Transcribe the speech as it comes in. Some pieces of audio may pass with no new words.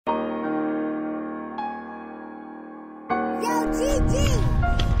Mel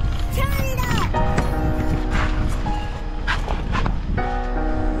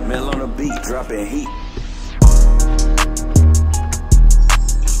on the beat, dropping heat.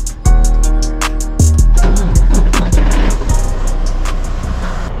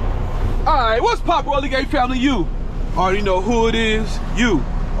 Alright, what's pop, Rolly Gang family? You already know who it is. You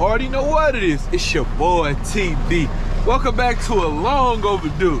already know what it is. It's your boy TB. Welcome back to a long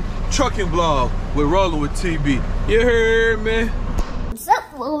overdue trucking vlog with Rolling with TB. You heard me? What's up,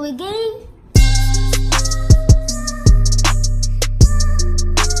 Rolly Gang?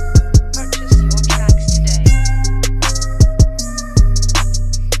 Purchase your tracks today.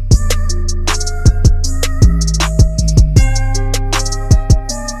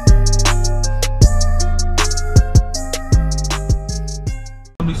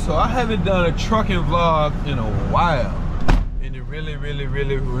 So I haven't done a trucking vlog in a while. In a really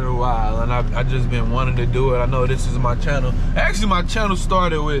while. And I've just been wanting to do it. I know this is my channel. Actually, my channel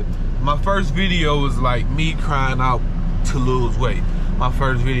started with, my first video was like me crying out to lose weight. My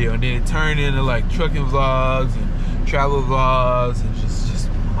first video. And then it turned into like trucking vlogs and travel vlogs and just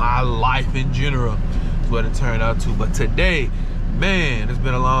my life in general is what it turned out to. But today, man, it's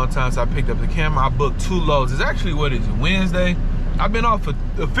been a long time since I picked up the camera. I booked 2 loads. It's actually, what is it, Wednesday? I've been off for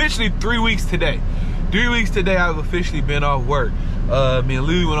officially 3 weeks today. 3 weeks today, I've officially been off work. Me and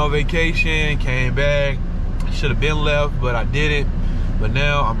Louie went on vacation, came back. Should have been left, but I didn't. But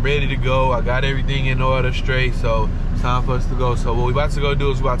now I'm ready to go. I got everything in order straight, so it's time for us to go. So what we're about to go do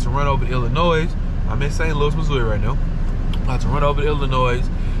is we're about to run over to Illinois. I'm in St. Louis, Missouri right now. I'm about to run over to Illinois,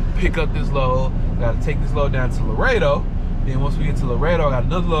 pick up this load. Got to take this load down to Laredo. Then once we get to Laredo, I got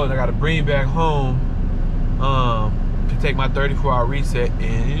another load I got to bring back home. To take my 34-hour reset,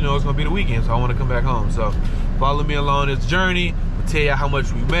 and you know it's gonna be the weekend, so I want to come back home. So follow me along this journey. I'll tell you how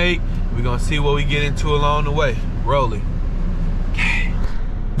much we make. We're gonna see what we get into along the way. Rolling. Okay.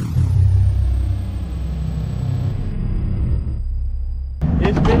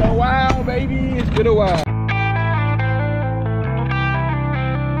 It's been a while, baby. It's been a while.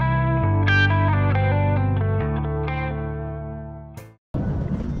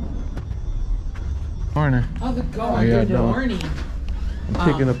 Morning. How's it going? Good morning.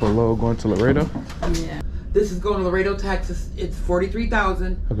 I'm picking up a load going to Laredo. Yeah. This is going to Laredo, Texas. It's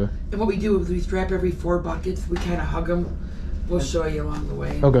 43,000. Okay. And what we do is we strap every 4 buckets. We kind of hug them. We'll show you along the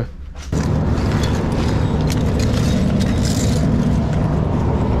way. Okay.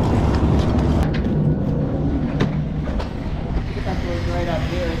 Right up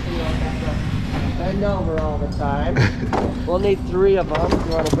here, so you don't have to bend over all the time. We'll need 3 of them.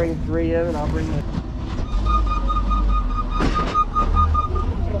 You want to bring 3 in, and I'll bring the.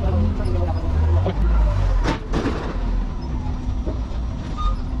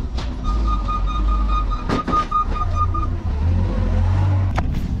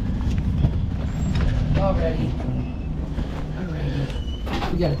 Already.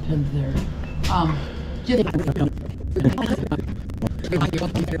 We got a pin there.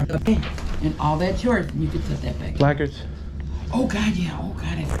 And all that's yours. And you can set that back. Placards. Oh God, yeah. Oh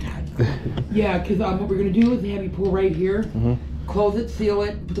God, I forgot. Yeah, because what we're gonna do is have you pull right here, close it, seal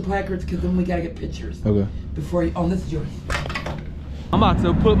it, put the placards, because then we gotta get pictures. Okay. Before you. Oh, this is yours. I'm about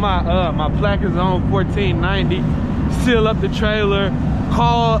to put my my placards on 1490, seal up the trailer,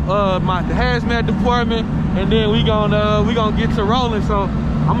 call the hazmat department, and then we gonna get to rolling. So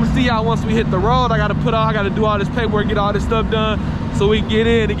I'm gonna see y'all once we hit the road. I gotta do all this paperwork, get all this stuff done, so we can get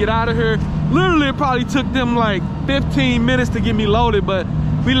in and get out of here. Literally, it probably took them like 15 minutes to get me loaded, but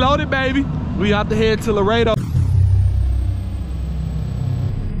we loaded, baby. We have to head to Laredo.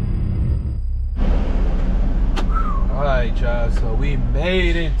 All right, y'all, so we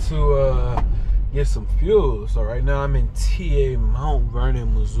made it to get some fuel. So right now I'm in TA Mount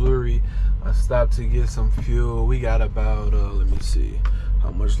Vernon, Missouri. I stopped to get some fuel. We got about, let me see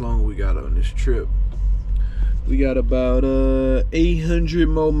how much longer we got on this trip. We got about 800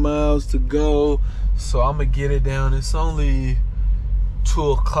 more miles to go. So I'm gonna get it down. It's only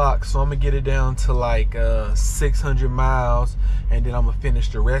 2 o'clock, so I'm gonna get it down to like 600 miles, and then I'm gonna finish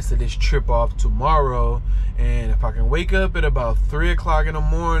the rest of this trip off tomorrow. And if I can wake up at about 3 o'clock in the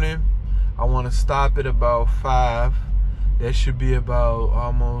morning, I want to stop at about 5. That should be about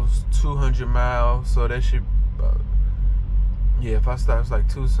almost 200 miles. So that should, yeah, if I stop, it's like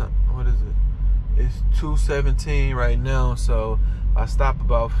what is it? It's 2:17 right now. So I stop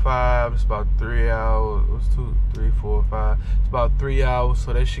about 5. It's about 3 hours. What's 2, 3, 4, 5? It's about 3 hours.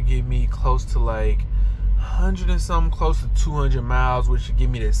 So that should give me close to like 100 and something, close to 200 miles, which should give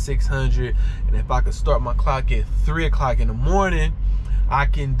me that 600. And if I could start my clock at 3 o'clock in the morning, I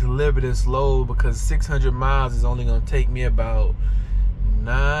can deliver this load, because 600 miles is only gonna take me about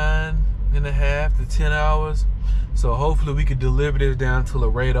 9.5 to 10 hours. So hopefully we could deliver this down to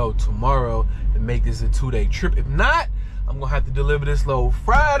Laredo tomorrow and make this a 2-day trip. If not, I'm gonna have to deliver this load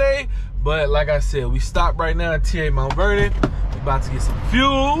Friday. But like I said, we stopped right now at TA Mount Vernon. We're about to get some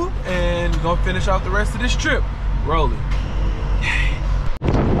fuel and we're gonna finish off the rest of this trip. Rolling.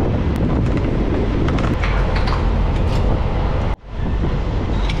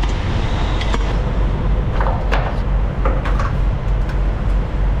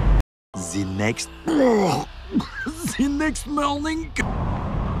 The next morning.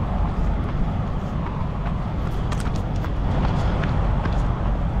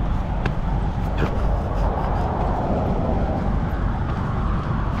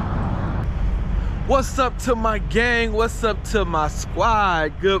 What's up to my gang? What's up to my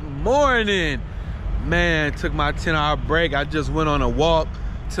squad? Good morning. Man, took my 10-hour break. I just went on a walk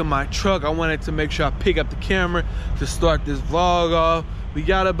to my truck. I wanted to make sure I pick up the camera to start this vlog off. We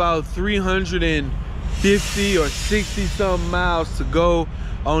got about 350 or 60 something miles to go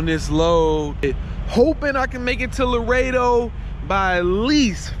on this load. Hoping I can make it to Laredo by at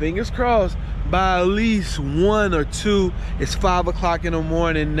least, fingers crossed, by at least 1 or 2. It's 5 o'clock in the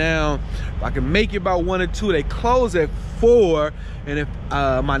morning now. If I can make it by 1 or 2, they close at 4. And if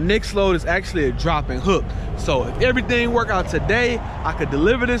my next load is actually a drop and hook. So if everything work out today, I could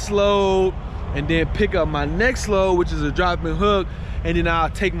deliver this load and then pick up my next load, which is a drop and hook. And then I'll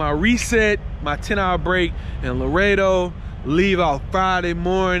take my reset, my 10-hour break in Laredo, leave out Friday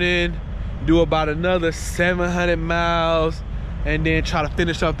morning, do about another 700 miles, and then try to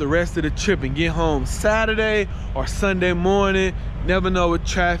finish up the rest of the trip and get home Saturday or Sunday morning. Never know with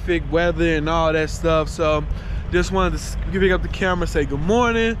traffic, weather, and all that stuff. So just wanted to pick up the camera, say good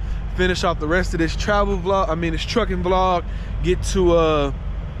morning, finish off the rest of this travel vlog, this trucking vlog, get to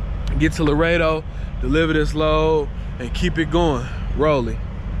Laredo, deliver this load, and keep it going, rolling.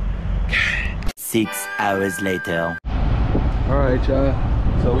 6 hours later. All right, y'all.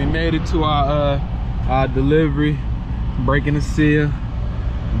 So we made it to our delivery. Breaking the seal,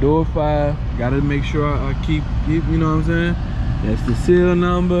 door 5. Gotta make sure I keep, you know what I'm saying? That's the seal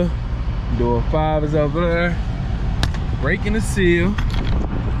number. Door 5 is over there. Breaking the seal.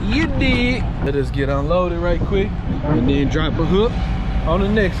 You did. Let us get unloaded right quick and then drop a hook on the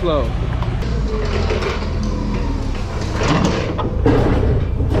next load.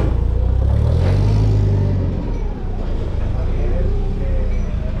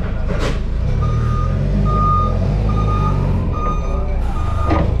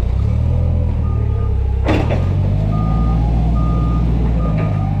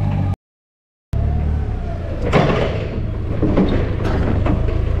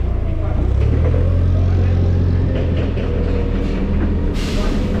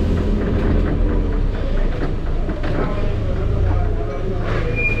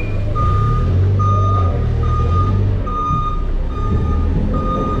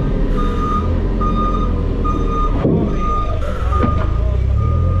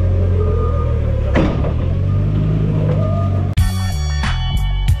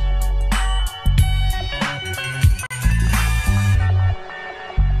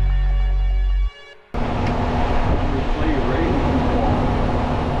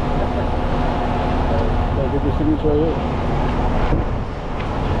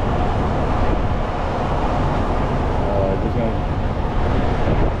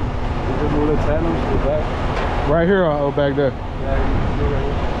 Right here or back there?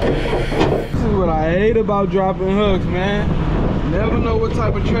 This is what I hate about dropping hooks, man. Never know what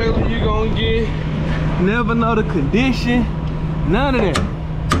type of trailer you're gonna get. Never know the condition. None of that.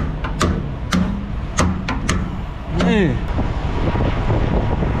 Man.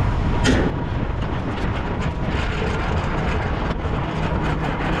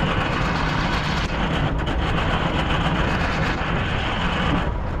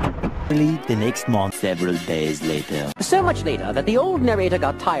 The next month, several days later. So much later that the old narrator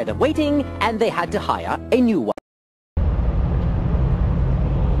got tired of waiting and they had to hire a new one.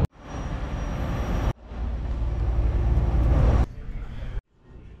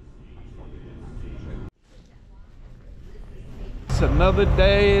 It's another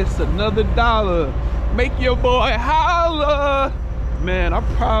day, it's another dollar. Make your boy holler. Man, I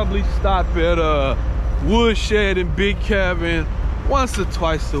probably stop at Woodshed and Big Cabin once or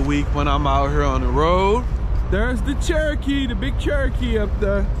twice a week when I'm out here on the road. There's the Cherokee, the big Cherokee up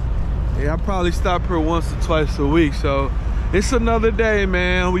there. Yeah, I probably stop here once or twice a week. So it's another day,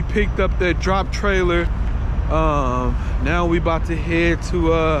 man. We picked up that drop trailer. Now we about to head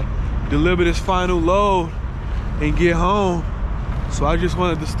to deliver this final load and get home. So I just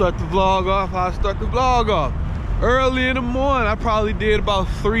wanted to start the vlog off how I start the vlog off. Early in the morning, I probably did about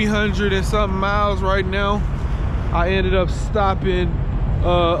 300 and something miles right now. I ended up stopping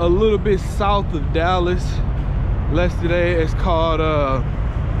a little bit south of Dallas. Yesterday, it's called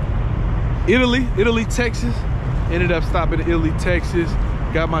Italy, Texas. Ended up stopping in Italy, Texas.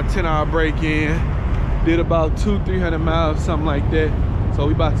 Got my 10-hour break in. Did about 200-300 miles, something like that. So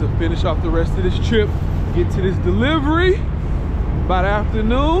we about to finish off the rest of this trip, get to this delivery by the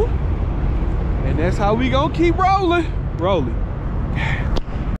afternoon, and that's how we gonna keep rolling.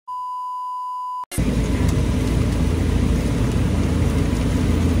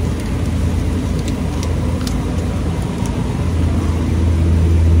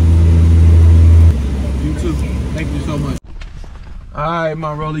 You too. Thank you so much. All right,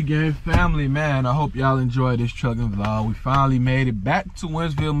 my Rolly Gang family, man, I hope y'all enjoyed this trucking vlog. We finally made it back to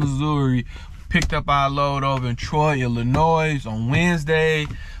Wentzville, Missouri. Picked up our load over in Troy, Illinois on Wednesday.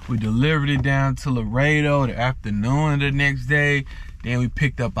 We delivered it down to Laredo the afternoon of the next day. Then we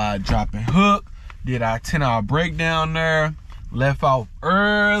picked up our drop and hook, did our 10-hour break down there, left off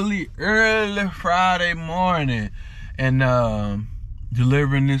early Friday morning, and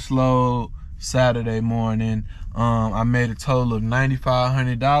delivering this load Saturday morning. I made a total of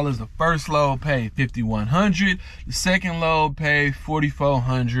 $9,500. The first load paid $5,100. The second load paid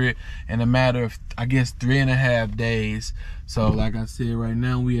 $4,400 in a matter of, I guess, 3.5 days. So like I said, right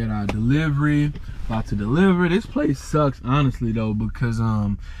now we at our delivery, about to deliver. This place sucks, honestly though, because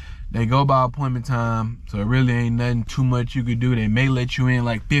they go by appointment time, so it really ain't nothing too much you could do. They may let you in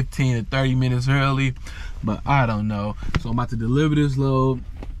like 15 to 30 minutes early, but I don't know. So I'm about to deliver this load.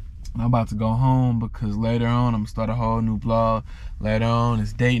 I'm about to go home because later on I'm gonna start a whole new vlog. Later on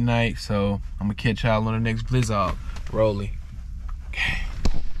it's date night, so I'm gonna catch y'all on the next Blizzard. Rolly. Okay.